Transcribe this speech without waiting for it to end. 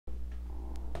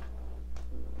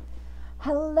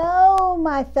Hello,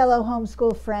 my fellow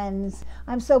homeschool friends.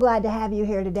 I'm so glad to have you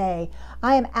here today.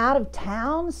 I am out of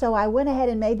town, so I went ahead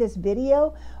and made this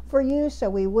video for you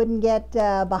so we wouldn't get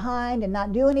behind and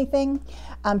not do anything.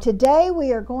 Today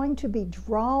we are going to be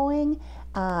drawing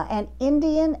an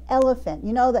Indian elephant.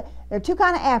 You know that there are two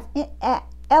kinds of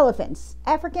elephants,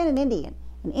 African and Indian.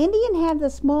 And Indian have the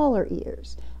smaller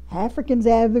ears. Africans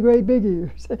have the great big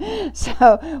ears.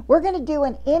 So we're going to do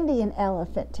an Indian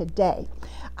elephant today.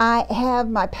 I have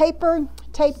my paper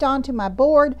taped onto my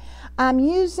board. I'm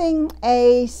using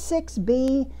a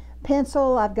 6B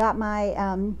pencil. I've got my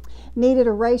kneaded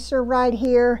eraser right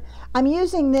here. I'm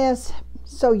using this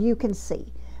so you can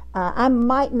see. I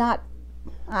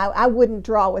wouldn't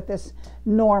draw with this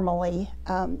normally,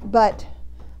 but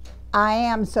I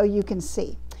am so you can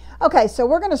see. Okay, so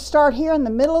we're going to start here in the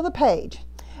middle of the page.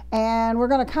 And we're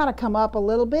going to kind of come up a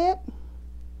little bit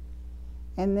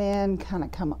and then kind of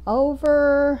come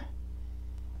over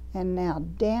and now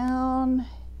down.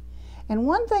 And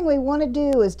one thing we want to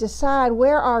do is decide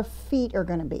where our feet are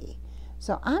going to be.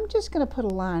 So I'm just going to put a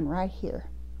line right here.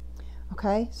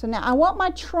 Okay, so now I want my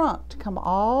trunk to come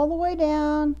all the way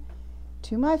down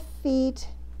to my feet.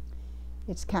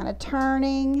 It's kind of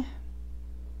turning,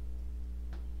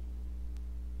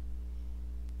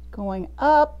 going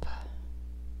up.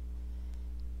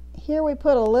 Here we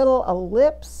put a little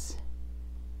ellipse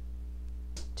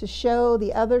to show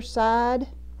the other side.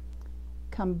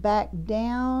 Come back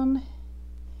down.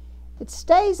 It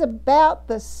stays about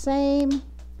the same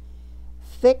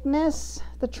thickness,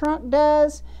 the trunk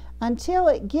does, until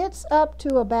it gets up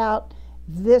to about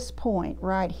this point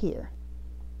right here.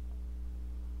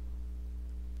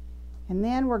 And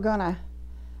then we're going to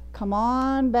come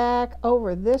on back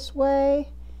over this way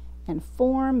and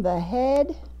form the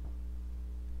head.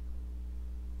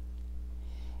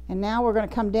 And now we're going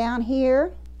to come down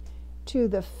here to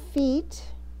the feet.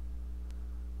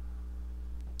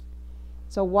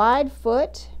 It's a wide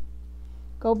foot.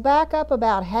 Go back up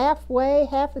about halfway,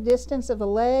 half the distance of the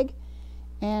leg,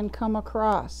 and come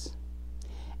across.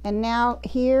 And now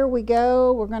here we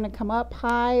go. We're going to come up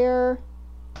higher.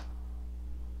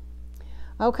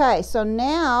 Okay, so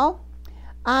now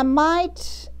I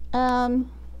might,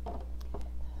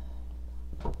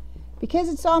 because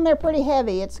it's on there pretty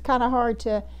heavy, it's kind of hard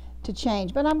to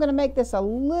change, but I'm going to make this a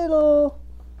little,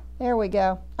 there we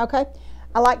go. Okay,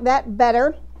 I like that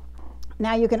better.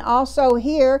 Now you can also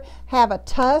here have a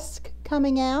tusk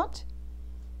coming out,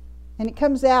 and it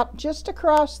comes out just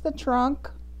across the trunk.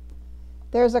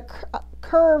 There's a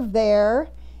curve there.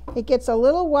 It gets a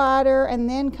little wider and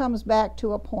then comes back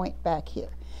to a point back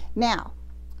here. Now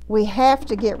we have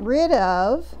to get rid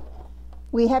of,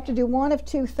 we have to do one of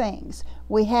two things.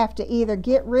 We have to either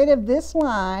get rid of this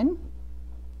line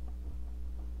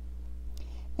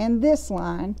and this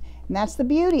line, and that's the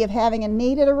beauty of having a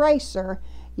kneaded eraser.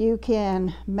 You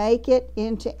can make it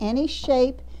into any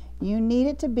shape you need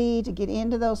it to be to get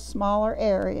into those smaller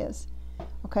areas.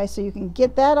 Okay, so you can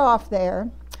get that off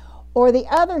there. Or the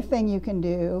other thing you can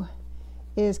do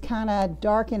is kind of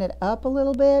darken it up a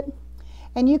little bit.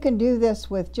 And you can do this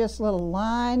with just little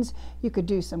lines. You could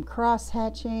do some cross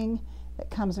hatching that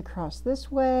comes across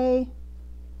this way.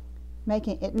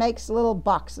 It makes little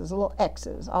boxes, little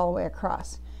X's all the way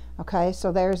across. Okay,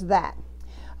 so there's that.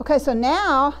 Okay, so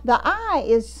now the eye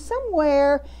is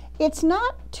somewhere, it's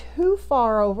not too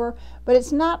far over, but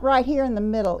it's not right here in the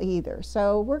middle either.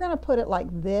 So we're going to put it like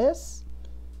this.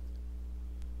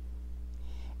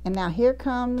 And now here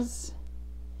comes,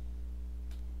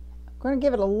 I'm going to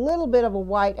give it a little bit of a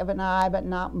white of an eye, but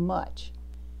not much.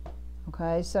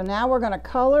 Okay, so now we're going to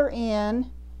color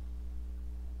in,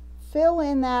 fill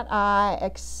in that eye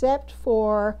except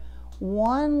for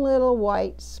one little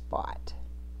white spot.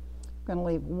 I'm going to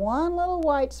leave one little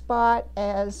white spot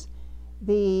as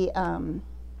the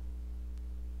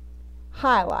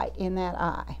highlight in that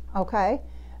eye. Okay,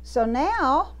 so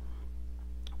now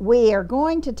we are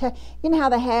going to take, you know how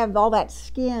they have all that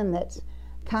skin that's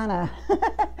kind of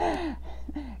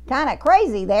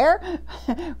crazy there.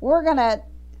 We're going to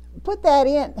put that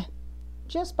in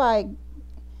just by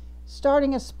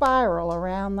starting a spiral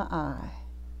around the eye.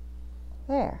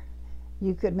 There.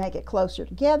 You could make it closer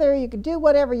together. You could do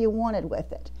whatever you wanted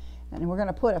with it. And we're going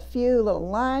to put a few little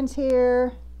lines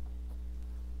here.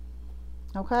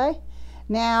 Okay.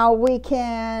 Now we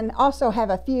can also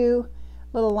have a few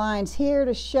little lines here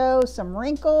to show some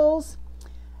wrinkles.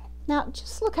 Now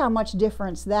just look how much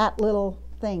difference that little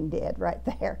thing did right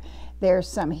there. There's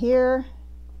some here.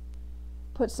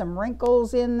 Put some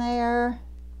wrinkles in there.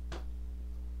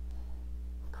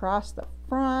 Across the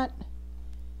front.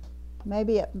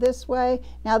 maybe up this way.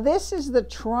 Now this is the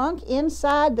trunk,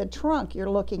 inside the trunk you're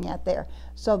looking at there.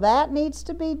 So that needs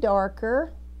to be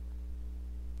darker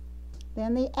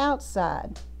than the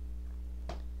outside.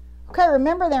 Okay,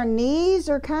 remember their knees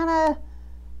are kind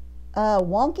of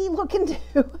wonky looking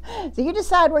too. So you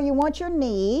decide where you want your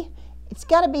knee. It's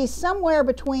got to be somewhere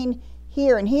between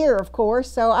here and here, of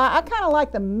course. So I kind of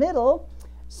like the middle.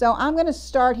 So I'm going to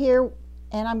start here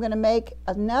and I'm going to make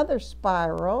another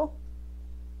spiral.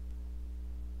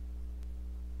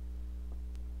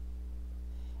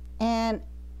 And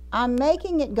I'm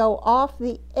making it go off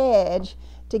the edge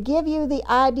to give you the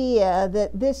idea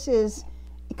that this is,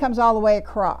 it comes all the way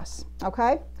across,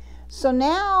 okay? So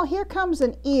now here comes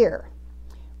an ear.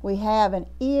 We have an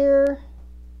ear.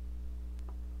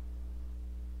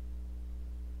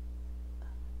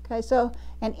 Okay, so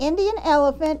an Indian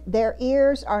elephant, their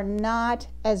ears are not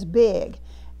as big.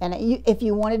 And if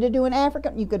you wanted to do an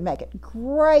African, you could make it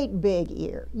great big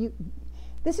ear.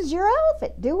 This is your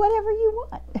elephant. Do whatever you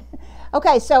want.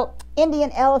 Okay, so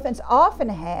Indian elephants often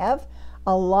have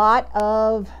a lot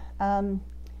of,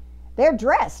 they're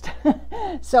dressed.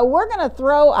 So we're going to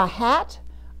throw a hat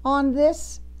on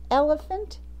this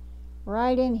elephant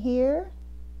right in here.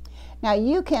 Now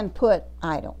you can put,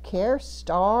 I don't care,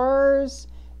 stars,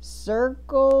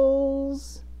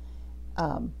 circles,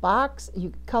 box. You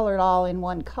can color it all in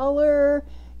one color.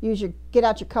 Get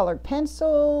out your colored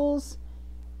pencils.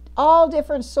 All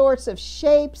different sorts of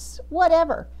shapes,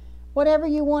 whatever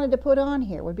you wanted to put on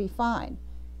here would be fine.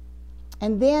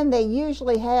 And then they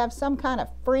usually have some kind of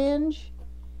fringe.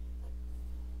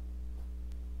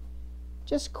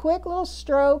 Just quick little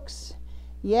strokes.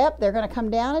 Yep, they're going to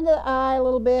come down into the eye a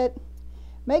little bit.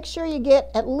 Make sure you get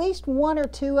at least one or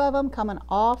two of them coming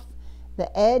off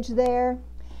the edge there.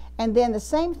 And then the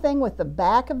same thing with the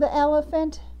back of the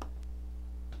elephant.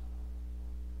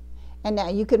 And now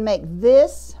you could make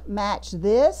this match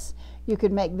this. You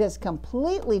could make this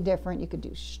completely different. You could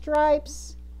do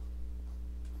stripes.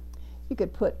 You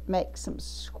could make some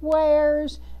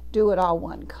squares, do it all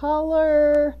one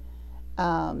color,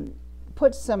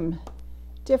 put some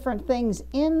different things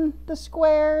in the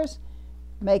squares,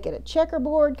 make it a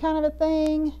checkerboard kind of a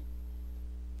thing.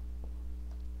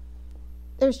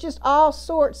 There's just all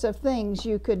sorts of things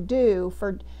you could do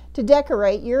to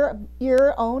decorate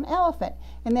your own elephant.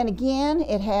 And then again,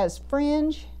 it has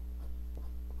fringe.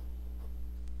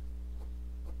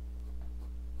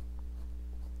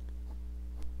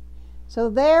 So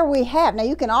there we have. Now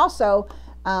you can also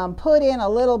put in a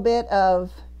little bit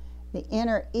of the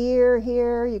inner ear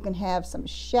here. You can have some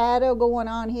shadow going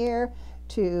on here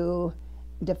to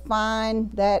define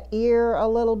that ear a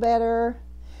little better.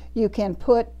 You can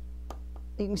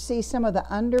see some of the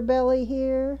underbelly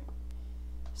here.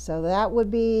 So that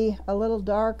would be a little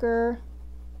darker.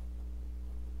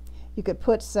 You could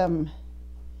put some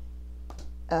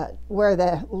where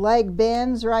the leg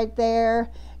bends right there.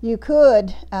 You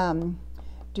could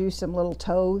do some little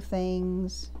toe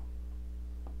things.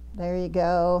 There you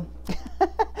go.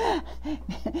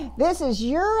 This is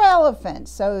your elephant,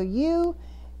 so you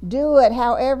do it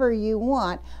however you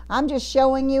want. I'm just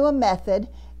showing you a method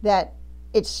that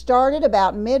it started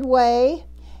about midway.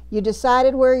 You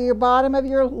decided where your bottom of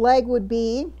your leg would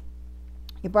be.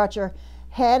 You brought your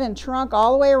head and trunk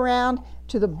all the way around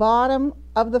to the bottom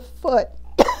of the foot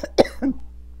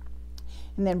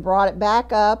and then brought it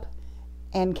back up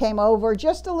and came over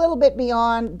just a little bit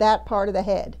beyond that part of the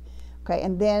head. Okay,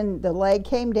 and then the leg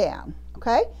came down.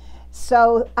 Okay,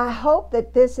 so I hope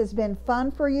that this has been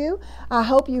fun for you. I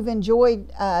hope you've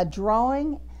enjoyed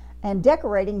drawing and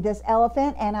decorating this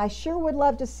elephant, and I sure would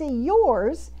love to see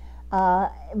yours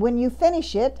when you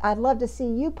finish it. I'd love to see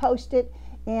you post it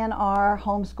in our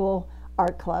Homeschool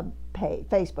Art Club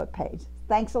Facebook page.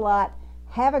 Thanks a lot.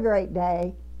 Have a great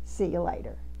day. See you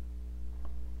later.